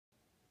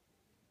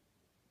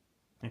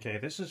Okay,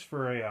 this is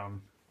for a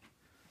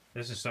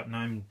this is something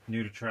I'm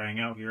new to trying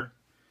out here.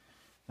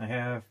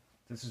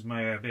 This is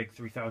my big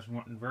 3000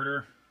 watt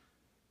inverter.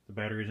 The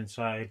battery's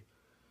inside.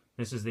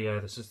 This is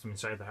the system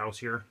inside the house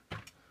here.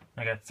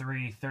 I got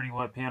three 30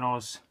 watt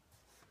panels.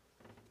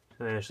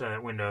 So there's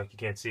that window you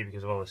can't see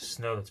because of all the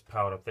snow that's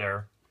piled up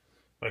there.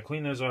 But I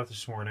cleaned those off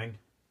this morning.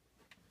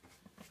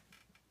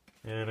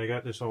 And I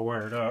got this all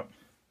wired up.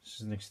 This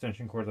is an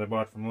extension cord that I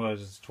bought from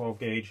Lowe's. It's 12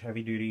 gauge,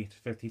 heavy duty, it's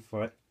 50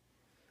 foot.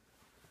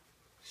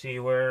 See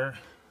where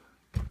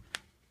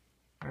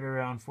right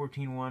around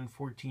 14.1,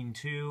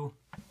 14.2.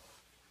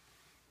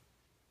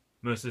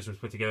 Most of this was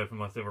put together from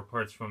leftover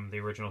parts from the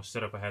original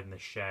setup I had in the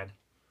shed.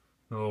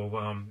 A little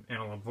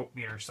analog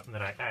voltmeter or something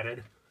that I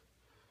added.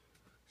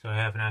 So I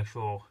have an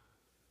actual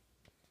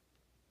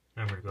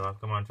number to go off.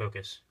 Come on,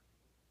 focus.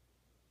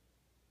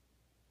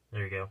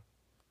 There you go.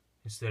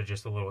 Instead of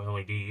just the little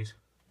LEDs.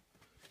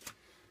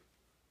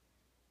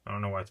 I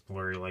don't know why it's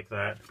blurry like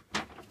that.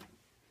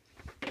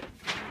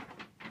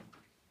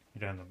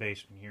 Down in the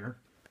basement here.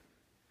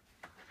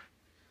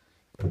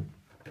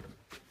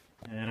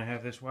 And I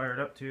have this wired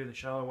up to the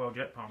shallow well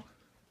jet pump.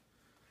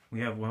 We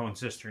have well and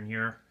cistern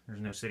here.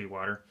 There's no city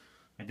water.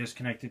 I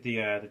disconnected the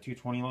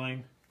 220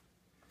 line.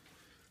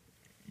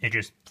 It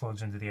just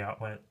plugs into the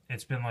outlet.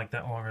 It's been like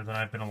that longer than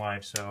I've been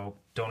alive, so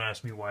don't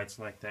ask me why it's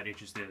like that. It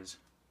just is.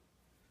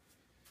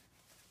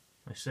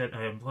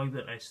 I unplugged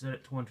it, I set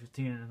it to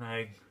 115, and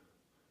I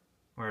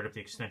wired up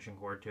the extension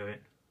cord to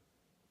it.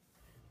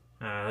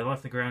 I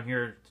left the ground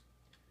here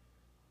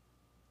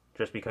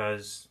just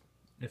because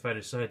if I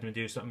decide to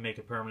do something, make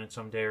it permanent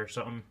someday or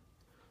something.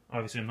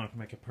 Obviously I'm not going to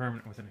make it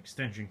permanent with an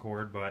extension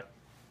cord, but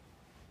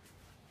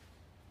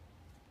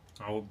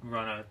I'll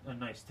run a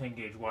nice 10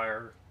 gauge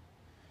wire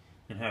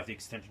and have the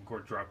extension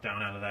cord drop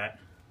down out of that.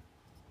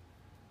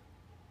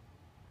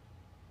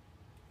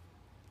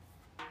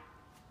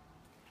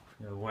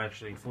 So we'll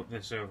actually flip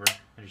this over.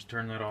 I just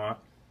turn that off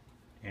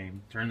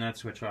and turn that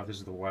switch off. This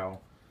is the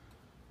well.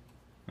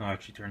 I'll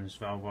actually turn this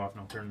valve off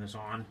and I'll turn this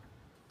on.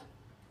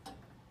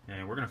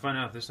 And we're going to find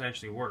out if this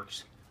actually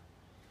works.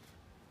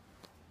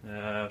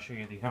 I'll show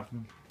you the how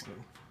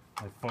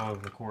I follow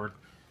the cord.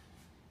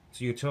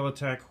 It's a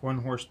Utilitech 1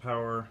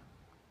 horsepower.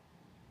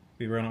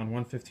 We run on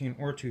 115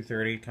 or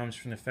 230. It comes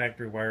from the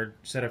factory wired,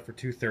 set up for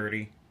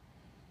 230.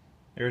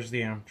 There's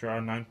the amp draw,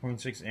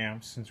 9.6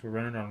 amps since we're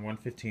running on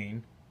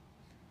 115.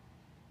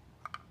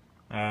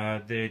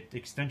 The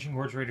extension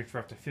cord's rated for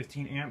up to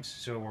 15 amps,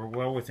 so we're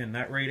well within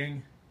that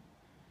rating.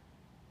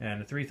 And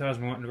the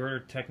 3000 watt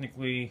inverter,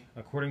 technically,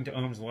 according to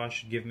Ohm's law,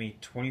 should give me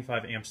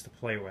 25 amps to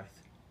play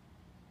with.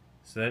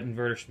 So that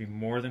inverter should be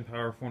more than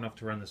powerful enough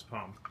to run this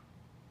pump.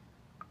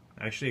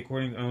 Actually,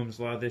 according to Ohm's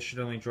law, this should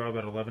only draw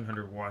about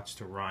 1100 watts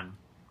to run.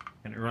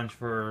 And it runs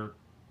for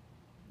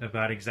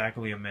about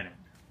exactly a minute.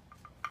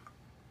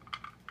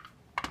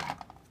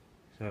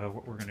 So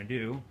what we're going to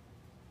do,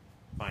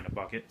 find a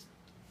bucket.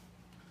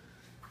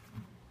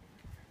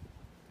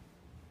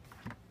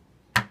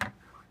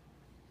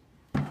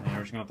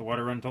 We're just going to let the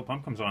water run until the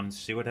pump comes on and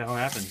see what the hell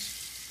happens.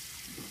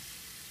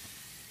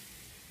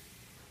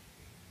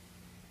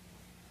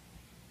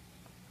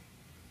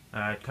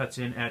 It cuts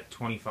in at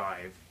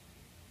 25.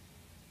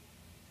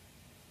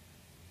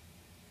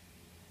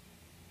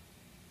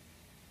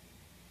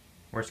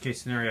 Worst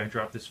case scenario, I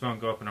drop this phone,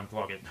 go up and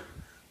unplug it.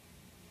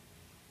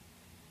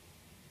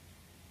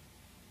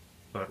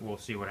 But we'll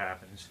see what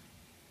happens.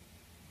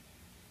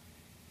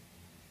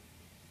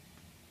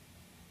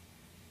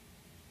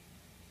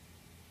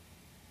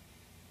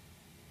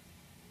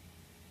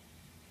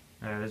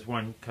 This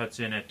one cuts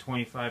in at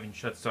 25 and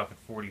shuts off at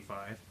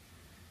 45.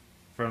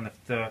 From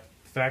the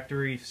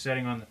factory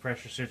setting on the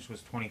pressure switch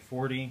was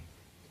 2040.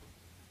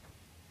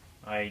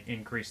 I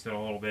increased it a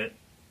little bit.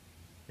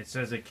 It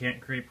says it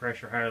can't create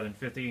pressure higher than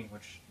 50,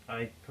 which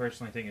I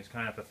personally think is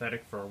kind of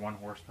pathetic for a 1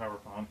 horsepower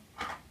pump.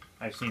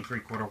 I've seen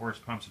 3/4 horse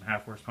pumps and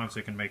half horse pumps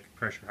that can make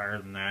pressure higher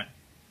than that.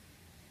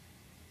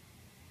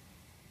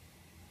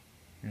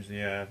 Here's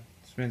the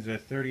spins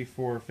at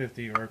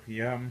 3450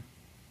 RPM.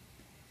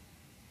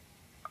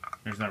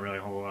 There's not really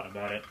a whole lot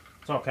about it.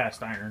 It's all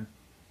cast iron.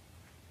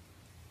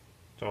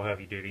 It's all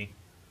heavy duty.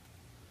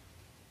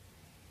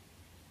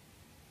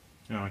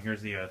 Oh,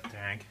 here's the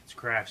tank. It's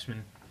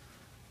Craftsman.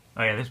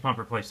 Oh yeah, this pump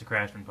replaced the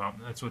Craftsman pump.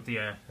 That's what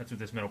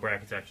this metal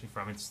bracket's actually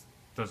from. It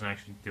doesn't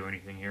actually do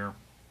anything here.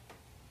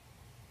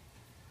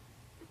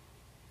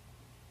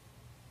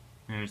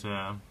 There's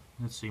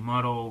let's see,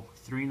 model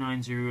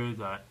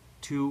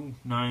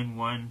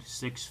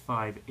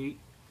 390.291658.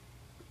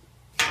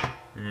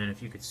 And then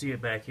if you could see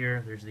it back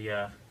here, there's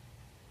the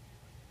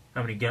how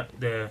many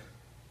the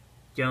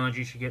gallons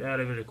you should get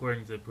out of it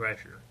according to the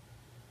pressure.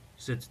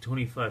 Set to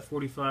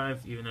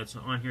 2545, even though it's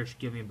not on here, it should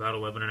give me about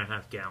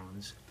 11.5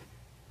 gallons.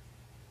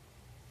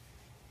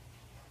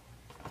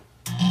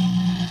 There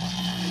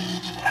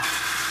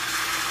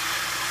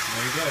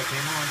you go, it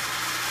came on.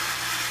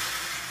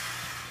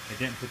 I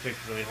didn't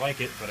particularly like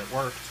it, but it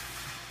worked.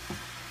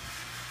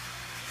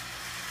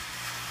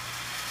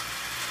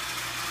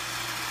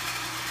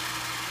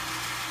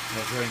 I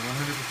was running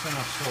 100%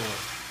 off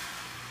solar.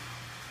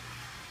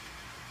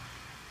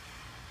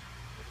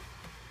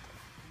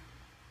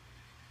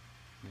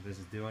 What this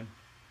is doing?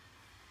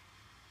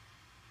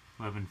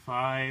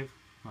 11.5,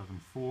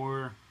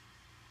 11.4,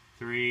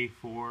 3,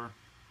 4,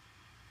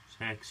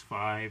 6,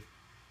 5.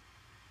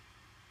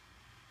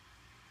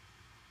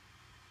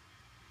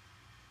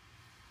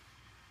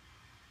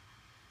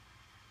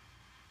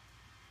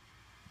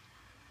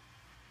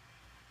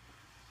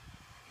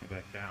 Go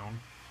back down.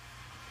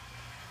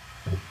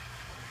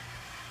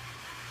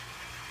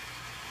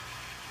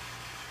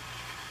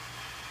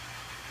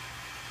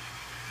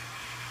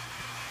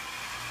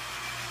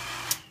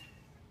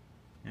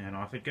 And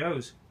off it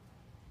goes.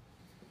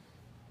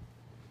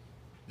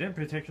 Didn't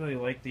particularly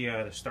like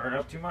the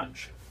startup too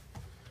much,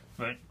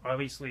 but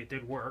obviously it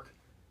did work.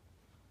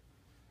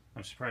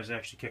 I'm surprised I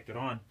actually kicked it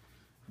on.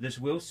 This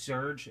will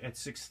surge at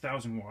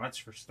 6,000 watts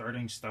for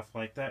starting stuff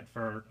like that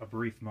for a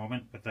brief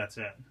moment, but that's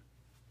it.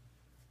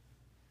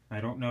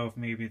 I don't know if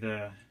maybe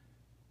the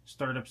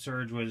startup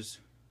surge was,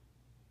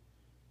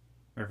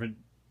 or if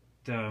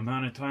the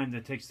amount of time that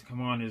it takes to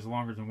come on is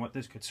longer than what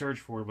this could surge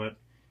for, but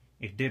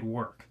it did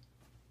work.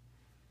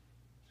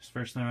 It's the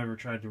first time I ever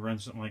tried to run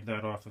something like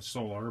that off of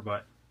solar,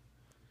 but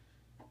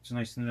it's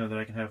nice to know that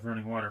I can have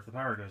running water if the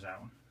power goes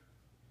out.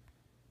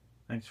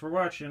 Thanks for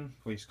watching.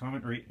 Please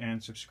comment, rate,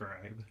 and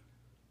subscribe.